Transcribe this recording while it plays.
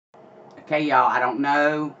Okay, y'all, I don't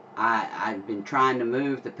know. I've been trying to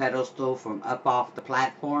move the pedestal from up off the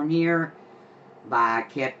platform here, but I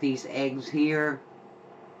kept these eggs here,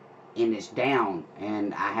 and it's down,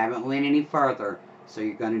 and I haven't went any further, so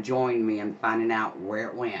you're going to join me in finding out where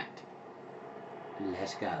it went.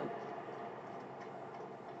 Let's go.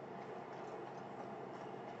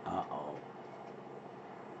 Uh-oh.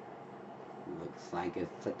 Looks like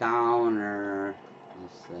it's a goner.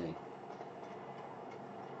 Let's see.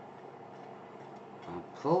 I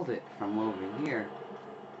pulled it from over here.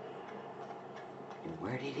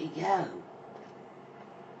 Where did he go?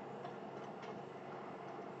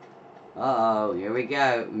 Uh-oh, here we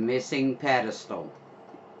go. Missing pedestal.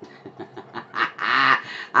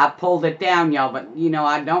 I pulled it down, y'all, but, you know,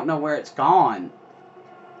 I don't know where it's gone.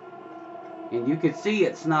 And you can see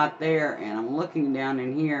it's not there, and I'm looking down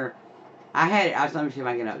in here. Let me see if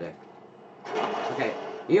I can get up there. Okay,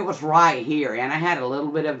 it was right here, and I had a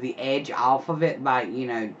little bit of the edge off of it by, you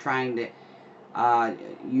know, trying to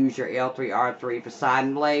use your L3R3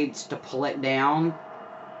 Poseidon blades to pull it down.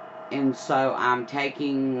 And so I'm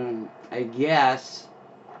taking a guess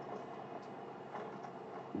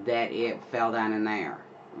that it fell down in there.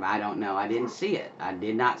 I don't know. I didn't see it. I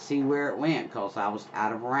did not see where it went because I was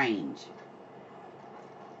out of range.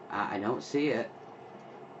 I don't see it.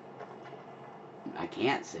 I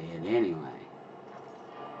can't see it anyway.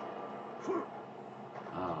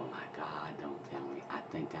 Oh my God, don't tell me. I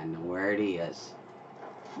think I know where it is.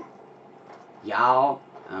 Y'all,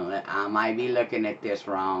 I might be looking at this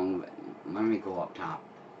wrong, but let me go up top.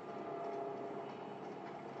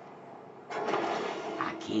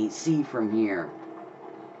 I can't see from here.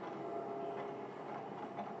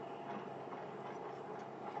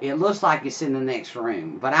 It looks like it's in the next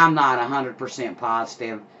room, but I'm not 100%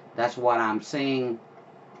 positive. That's what I'm seeing.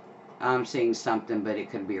 I'm seeing something, but it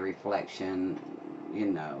could be a reflection, you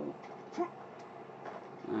know.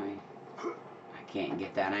 I can't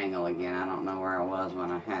get that angle again. I don't know where I was when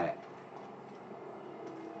I had it.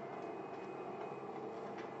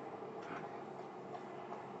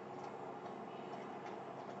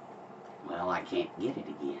 Well, I can't get it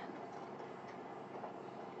again.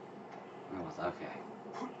 Okay.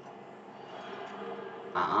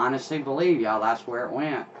 I honestly believe, y'all, that's where it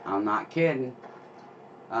went. I'm not kidding.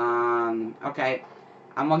 Okay.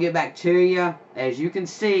 I'm going to get back to you. As you can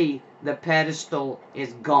see, the pedestal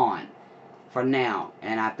is gone for now.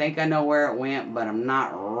 And I think I know where it went, but I'm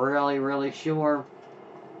not really sure.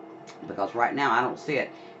 Because right now I don't see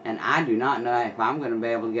it. And I do not know if I'm going to be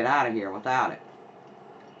able to get out of here without it.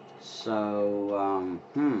 So,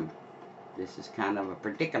 this is kind of a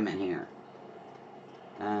predicament here.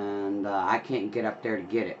 And I can't get up there to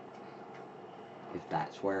get it, if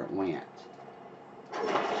that's where it went.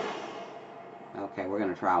 Okay, we're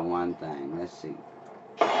going to try one thing. Let's see.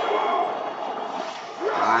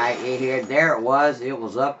 Alright, here, there it was. It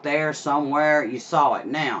was up there somewhere. You saw it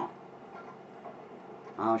now.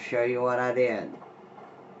 I'll show you what I did.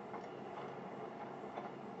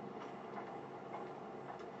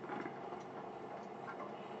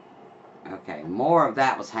 Okay, more of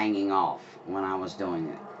that was hanging off when I was doing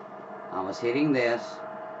it. I was hitting this.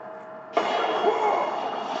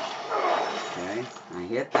 Okay, I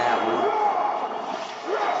hit that one.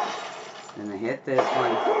 Then I hit this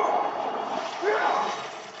one.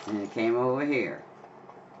 And it came over here.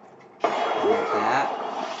 I hit that.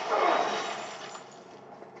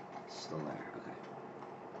 Still there, okay.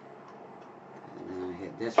 And then I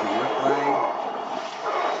hit this one this way.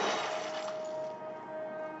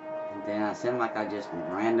 Then I seemed like I just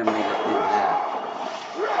randomly just did that.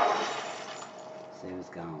 See, it's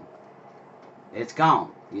gone. It's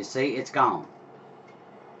gone. You see, it's gone.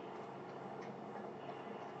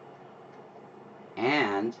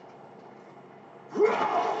 And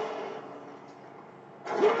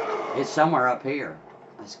it's somewhere up here.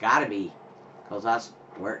 It's got to be, because that's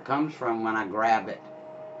where it comes from when I grab it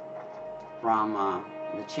from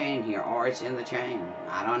the chain here, or it's in the chain.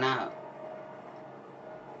 I don't know.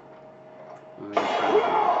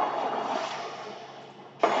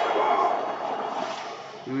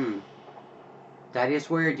 That is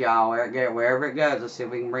weird, y'all. Wherever it goes, let's see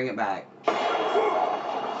if we can bring it back.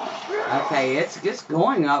 Okay, it's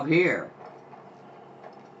going up here.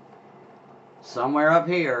 Somewhere up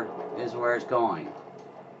here is where it's going.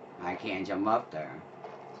 I can't jump up there.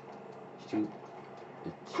 It's too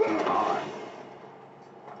hard.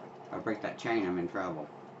 If I break that chain, I'm in trouble.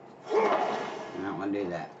 I don't want to do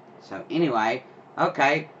that. So anyway,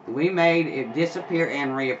 okay, we made it disappear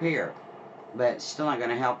and reappear. But it's still not going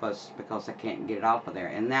to help us because I can't get it off of there.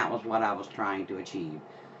 And that was what I was trying to achieve,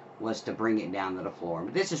 was to bring it down to the floor.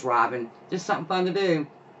 But this is Robin. Just something fun to do.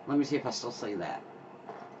 Let me see if I still see that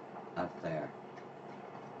up there.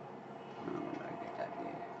 Oh, did I get that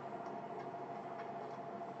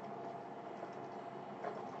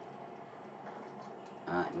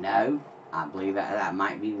good? No. I believe that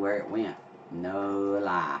might be where it went. No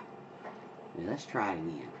lie. Let's try it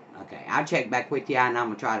again. Okay, I'll check back with you, and I'm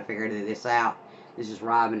going to try to figure this out. This is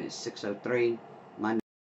Robin at 6:03.